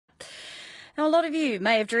Now, a lot of you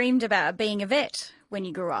may have dreamed about being a vet when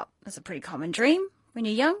you grew up. That's a pretty common dream when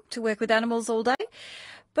you're young, to work with animals all day.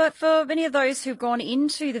 But for many of those who've gone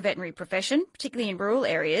into the veterinary profession, particularly in rural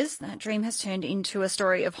areas, that dream has turned into a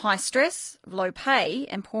story of high stress, low pay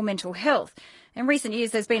and poor mental health. In recent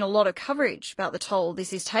years, there's been a lot of coverage about the toll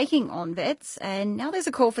this is taking on vets, and now there's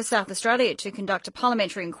a call for South Australia to conduct a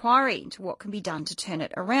parliamentary inquiry into what can be done to turn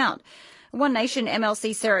it around. One Nation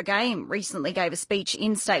MLC Sarah Game recently gave a speech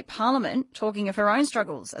in state parliament talking of her own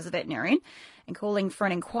struggles as a veterinarian and calling for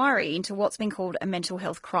an inquiry into what's been called a mental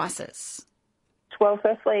health crisis. Well,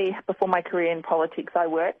 firstly, before my career in politics, I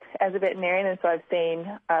worked as a veterinarian, and so I've seen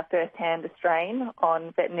firsthand the strain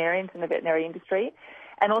on veterinarians and the veterinary industry.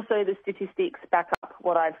 And also the statistics back up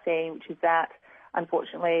what I've seen, which is that,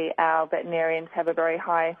 unfortunately, our veterinarians have a very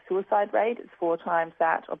high suicide rate. It's 4 times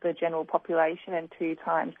that of the general population and 2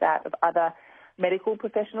 times that of other medical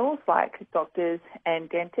professionals like doctors and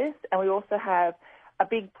dentists. And we also have a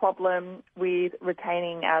big problem with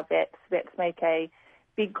retaining our vets. Vets make a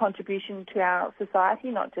big contribution to our society,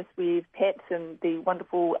 not just with pets and the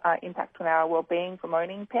wonderful impact on our well-being from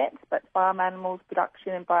owning pets, but farm animals,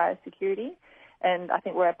 production and biosecurity. And I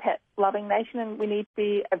think we're a pet-loving nation and we need to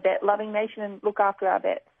be a vet-loving nation and look after our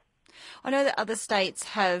vets. I know that other states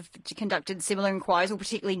have conducted similar inquiries, or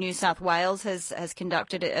particularly New South Wales has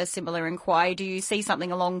conducted a similar inquiry. Do you see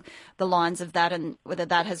something along the lines of that and whether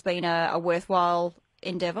that has been a worthwhile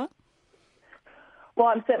endeavour? Well,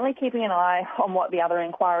 I'm certainly keeping an eye on what the other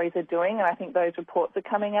inquiries are doing, and I think those reports are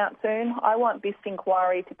coming out soon. I want this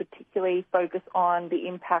inquiry to particularly focus on the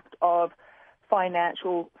impact of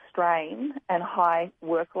financial strain and high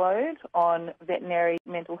workload on veterinary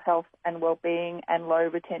mental health and well-being and low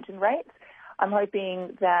retention rates. I'm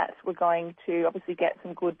hoping that we're going to obviously get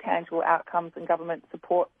some good tangible outcomes and government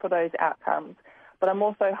support for those outcomes. But I'm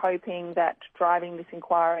also hoping that driving this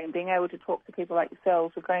inquiry and being able to talk to people like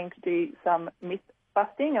yourselves, we're going to do some myth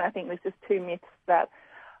busting. And I think there's just 2 myths that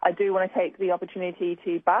I do want to take the opportunity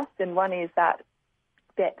to bust. And one is that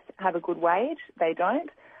vets have a good wage. They don't.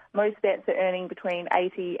 Most vets are earning between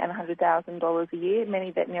 $80,000 and $100,000 a year.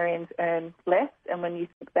 Many veterinarians earn less, and when you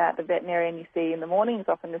think that the veterinarian you see in the morning is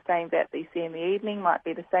often the same vet that you see in the evening, might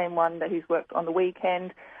be the same one who's worked on the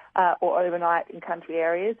weekend or overnight in country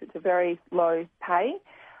areas. It's a very low pay.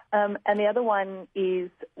 And the other one is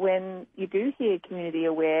when you do hear community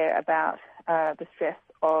aware about the stress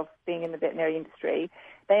of being in the veterinary industry,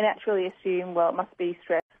 they naturally assume, well, it must be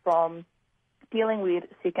stress from dealing with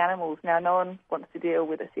sick animals. Now, no one wants to deal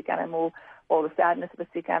with a sick animal or the sadness of a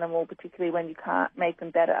sick animal, particularly when you can't make them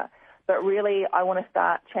better. But really, I want to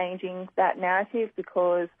start changing that narrative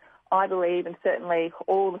because I believe, and certainly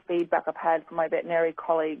all the feedback I've had from my veterinary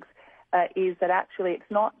colleagues, is that actually it's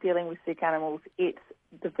not dealing with sick animals. It's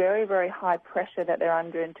the very, very high pressure that they're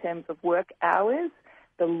under in terms of work hours,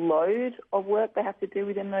 the load of work they have to do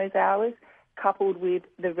within those hours, coupled with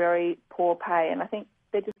the very poor pay. And I think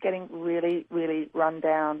they're just getting really, really run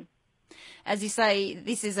down. As you say,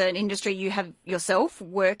 this is an industry you have yourself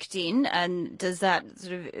worked in, and does that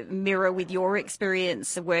sort of mirror with your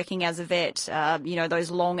experience working as a vet,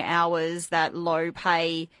 those long hours, that low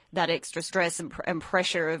pay, that extra stress and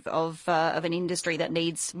pressure of an industry that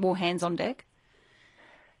needs more hands on deck?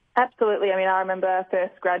 Absolutely. I mean, I remember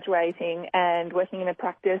first graduating and working in a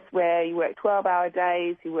practice where you worked 12-hour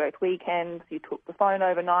days, you worked weekends, you took the phone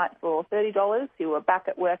overnight for $30, you were back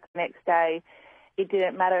at work the next day. It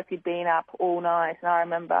didn't matter if you'd been up all night. And I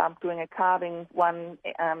remember doing a carving one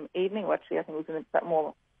evening, well, actually I think it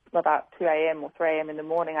was about 2 a.m. or 3 a.m. in the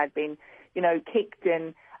morning. I'd been, kicked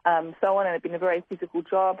and so on, and it'd been a very physical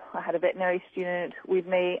job. I had a veterinary student with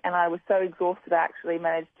me, and I was so exhausted I actually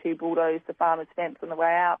managed to bulldoze the farmer's fence on the way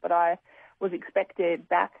out, but I was expected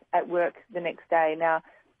back at work the next day. Now,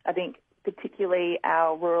 I think particularly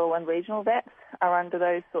our rural and regional vets are under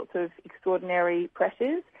those sorts of extraordinary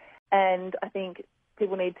pressures, and I think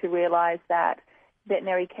people need to realise that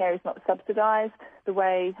veterinary care is not subsidised the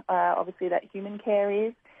way, obviously, that human care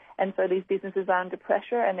is. And so these businesses are under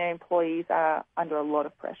pressure and their employees are under a lot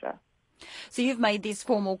of pressure. So you've made this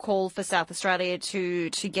formal call for South Australia to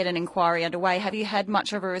get an inquiry underway. Have you had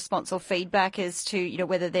much of a response or feedback as to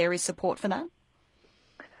whether there is support for that?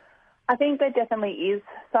 I think there definitely is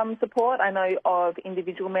some support. I know of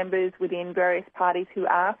individual members within various parties who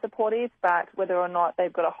are supportive, but whether or not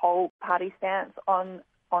they've got a whole party stance on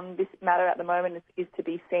this matter at the moment is to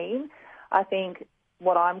be seen. I think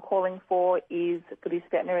what I'm calling for is for this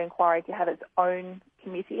veterinary inquiry to have its own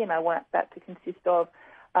committee, and I want that to consist of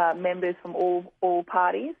members from all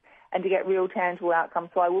parties and to get real tangible outcomes.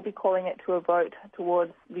 So I will be calling it to a vote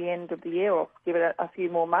towards the end of the year, or give it a few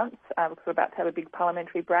more months because we're about to have a big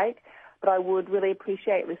parliamentary break. But I would really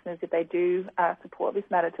appreciate listeners, if they do support this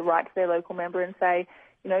matter, to write to their local member and say,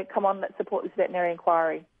 come on, let's support this veterinary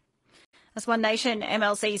inquiry. That's One Nation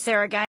MLC Sarah Game.